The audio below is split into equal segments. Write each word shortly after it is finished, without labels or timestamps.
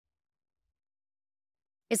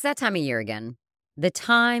It's that time of year again. The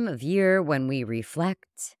time of year when we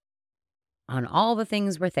reflect on all the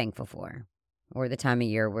things we're thankful for, or the time of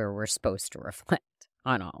year where we're supposed to reflect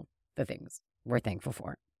on all the things we're thankful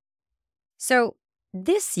for. So,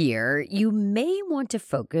 this year, you may want to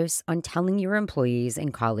focus on telling your employees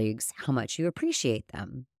and colleagues how much you appreciate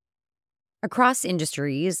them. Across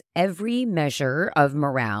industries, every measure of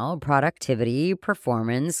morale, productivity,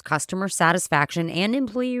 performance, customer satisfaction, and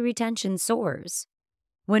employee retention soars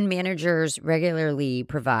when managers regularly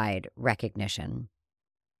provide recognition.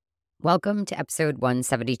 Welcome to episode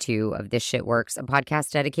 172 of This Shit Works, a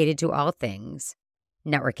podcast dedicated to all things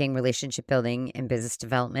networking, relationship building, and business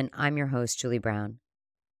development. I'm your host, Julie Brown,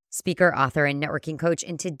 speaker, author, and networking coach.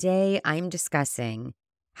 And today I'm discussing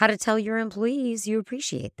how to tell your employees you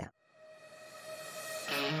appreciate them.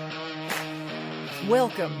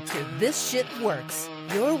 Welcome to This Shit Works,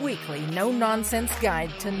 your weekly no-nonsense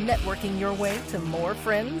guide to networking your way to more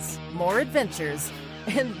friends, more adventures,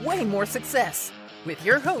 and way more success. With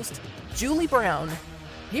your host, Julie Brown.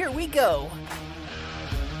 Here we go.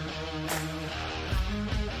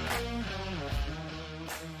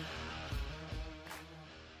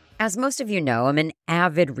 As most of you know, I'm an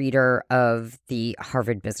avid reader of the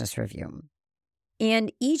Harvard Business Review.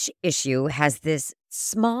 And each issue has this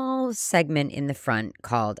small segment in the front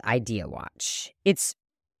called Idea Watch. It's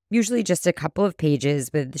usually just a couple of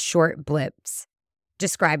pages with short blips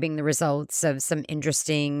describing the results of some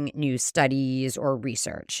interesting new studies or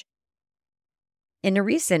research. In a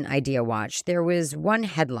recent Idea Watch, there was one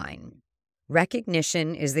headline: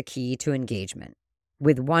 "Recognition is the key to engagement,"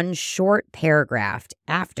 with one short paragraph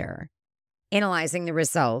after analyzing the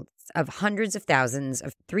results of hundreds of thousands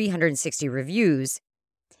of 360 reviews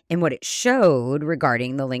and what it showed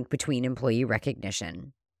regarding the link between employee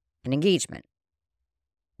recognition and engagement.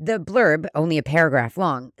 The blurb, only a paragraph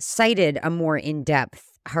long, cited a more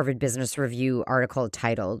in-depth Harvard Business Review article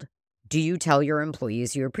titled, "Do You Tell Your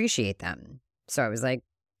Employees You Appreciate Them?" So I was like,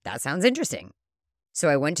 that sounds interesting. So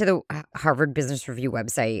I went to the Harvard Business Review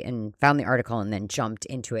website and found the article and then jumped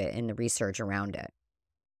into it and the research around it.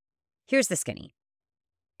 Here's the skinny.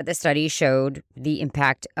 The study showed the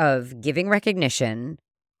impact of giving recognition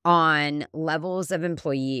on levels of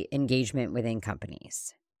employee engagement within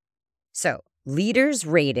companies. So leaders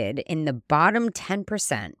rated in the bottom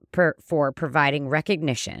 10% for providing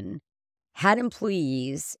recognition had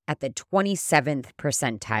employees at the 27th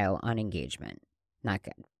percentile on engagement. Not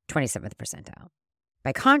good. 27th percentile.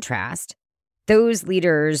 By contrast, those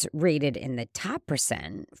leaders rated in the top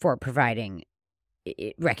percent for providing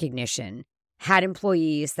recognition had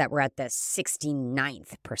employees that were at the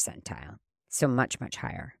 69th percentile, so much, much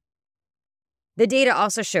higher. The data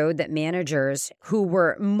also showed that managers who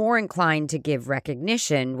were more inclined to give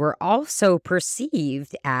recognition were also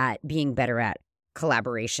perceived at being better at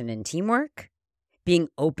collaboration and teamwork, being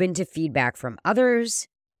open to feedback from others,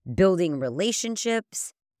 building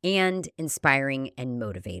relationships, and inspiring and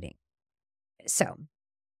motivating. So,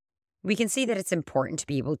 we can see that it's important to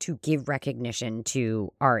be able to give recognition to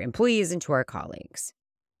our employees and to our colleagues.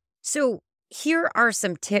 So here are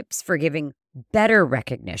some tips for giving better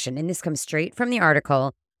recognition. And this comes straight from the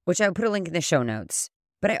article, which I'll put a link in the show notes.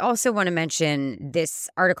 But I also want to mention this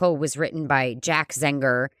article was written by Jack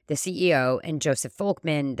Zenger, the CEO, and Joseph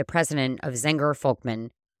Folkman, the president of Zenger Folkman,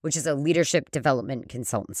 which is a leadership development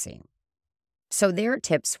consultancy. So their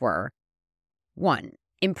tips were: 1,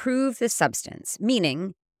 improve the substance,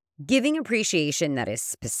 meaning giving appreciation that is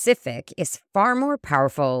specific is far more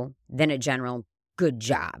powerful than a general "good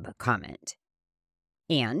job" comment.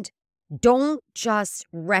 And don't just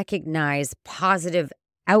recognize positive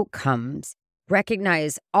outcomes,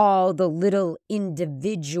 recognize all the little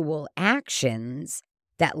individual actions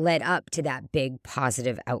that led up to that big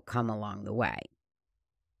positive outcome along the way.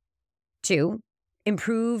 2,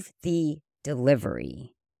 improve the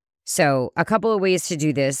delivery. So a couple of ways to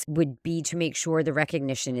do this would be to make sure the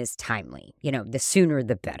recognition is timely. The sooner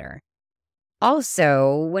the better.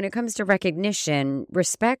 Also, when it comes to recognition,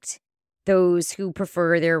 respect those who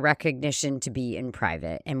prefer their recognition to be in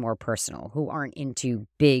private and more personal, who aren't into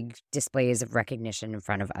big displays of recognition in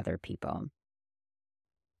front of other people.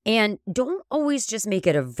 And don't always just make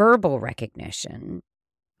it a verbal recognition.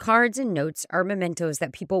 Cards and notes are mementos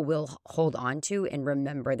that people will hold on to and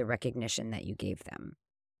remember the recognition that you gave them.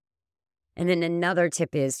 And then another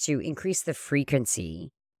tip is to increase the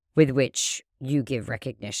frequency with which you give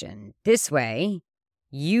recognition. This way,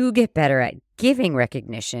 you get better at giving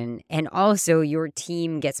recognition, and also your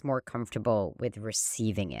team gets more comfortable with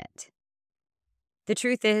receiving it. The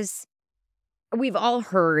truth is, we've all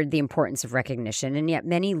heard the importance of recognition, and yet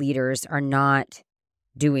many leaders are not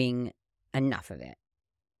doing enough of it.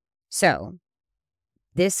 So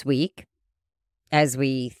this week, as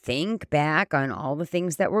we think back on all the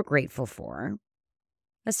things that we're grateful for,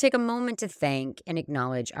 let's take a moment to thank and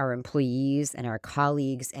acknowledge our employees and our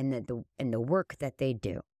colleagues and the work that they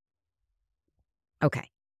do. Okay.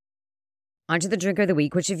 On to the drink of the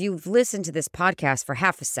week, which if you've listened to this podcast for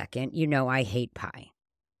half a second, you know I hate pie.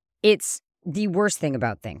 It's the worst thing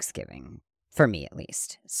about Thanksgiving, for me at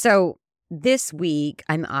least. So this week,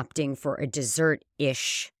 I'm opting for a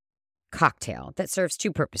dessert-ish cocktail that serves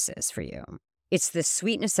two purposes for you. It's the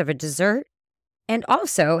sweetness of a dessert and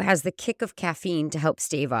also has the kick of caffeine to help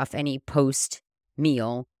stave off any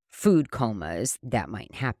post-meal food comas that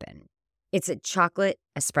might happen. It's a chocolate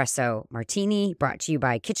espresso martini brought to you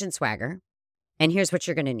by Kitchen Swagger. And here's what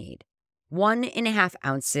you're going to need. 1.5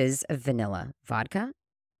 ounces of vanilla vodka,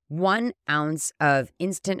 1 ounce of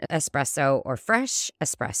instant espresso or fresh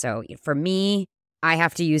espresso. For me, I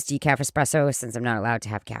have to use decaf espresso since I'm not allowed to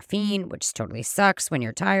have caffeine, which totally sucks when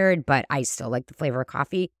you're tired, but I still like the flavor of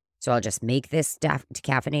coffee. So I'll just make this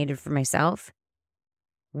decaffeinated for myself.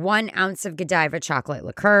 1 ounce of Godiva chocolate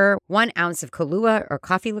liqueur, 1 ounce of Kahlua or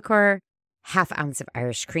coffee liqueur, 1/2 ounce of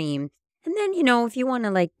Irish cream. And then, if you want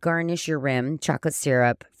to garnish your rim, chocolate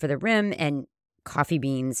syrup for the rim and coffee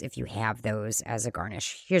beans if you have those as a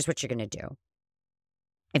garnish. Here's what you're going to do.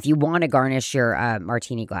 If you want to garnish your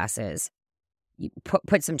martini glasses, you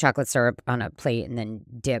put some chocolate syrup on a plate and then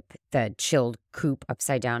dip the chilled coupe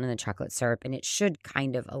upside down in the chocolate syrup, and it should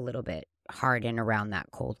kind of a little bit harden around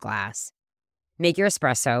that cold glass. Make your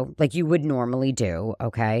espresso like you would normally do,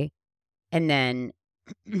 okay? And then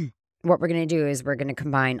what we're going to do is we're going to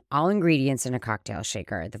combine all ingredients in a cocktail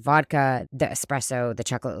shaker. The vodka, the espresso, the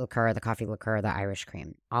chocolate liqueur, the coffee liqueur, the Irish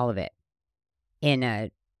cream, all of it in a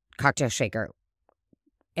cocktail shaker.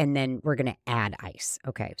 And then we're going to add ice.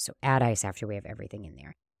 Okay, so add ice after we have everything in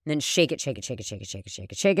there. And then shake it.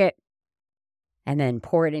 And then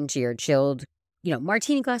pour it into your chilled,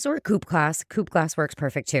 martini glass or a coupe glass. Coupe glass works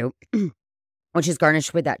perfect too, which is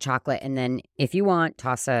garnished with that chocolate. And then if you want,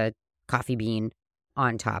 toss a coffee bean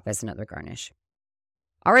on top as another garnish.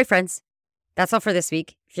 All right, friends, that's all for this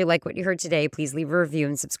week. If you like what you heard today, please leave a review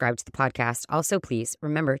and subscribe to the podcast. Also, please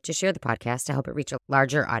remember to share the podcast to help it reach a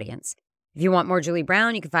larger audience. If you want more Julie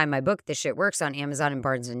Brown, you can find my book, This Shit Works, on Amazon and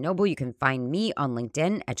Barnes & Noble. You can find me on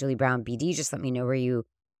LinkedIn at Julie Brown BD. Just let me know where you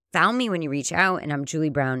found me when you reach out. And I'm Julie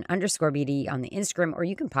Brown _BD on the Instagram, or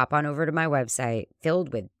you can pop on over to my website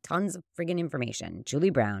filled with tons of friggin' information,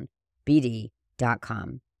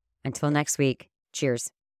 juliebrownbd.com. Until next week,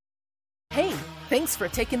 cheers. Hey, thanks for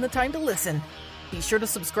taking the time to listen. Be sure to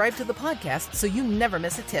subscribe to the podcast so you never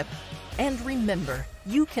miss a tip. And remember,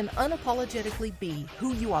 you can unapologetically be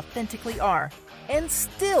who you authentically are and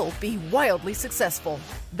still be wildly successful.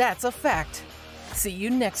 That's a fact. See you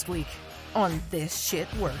next week on This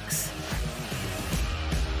Shit Works.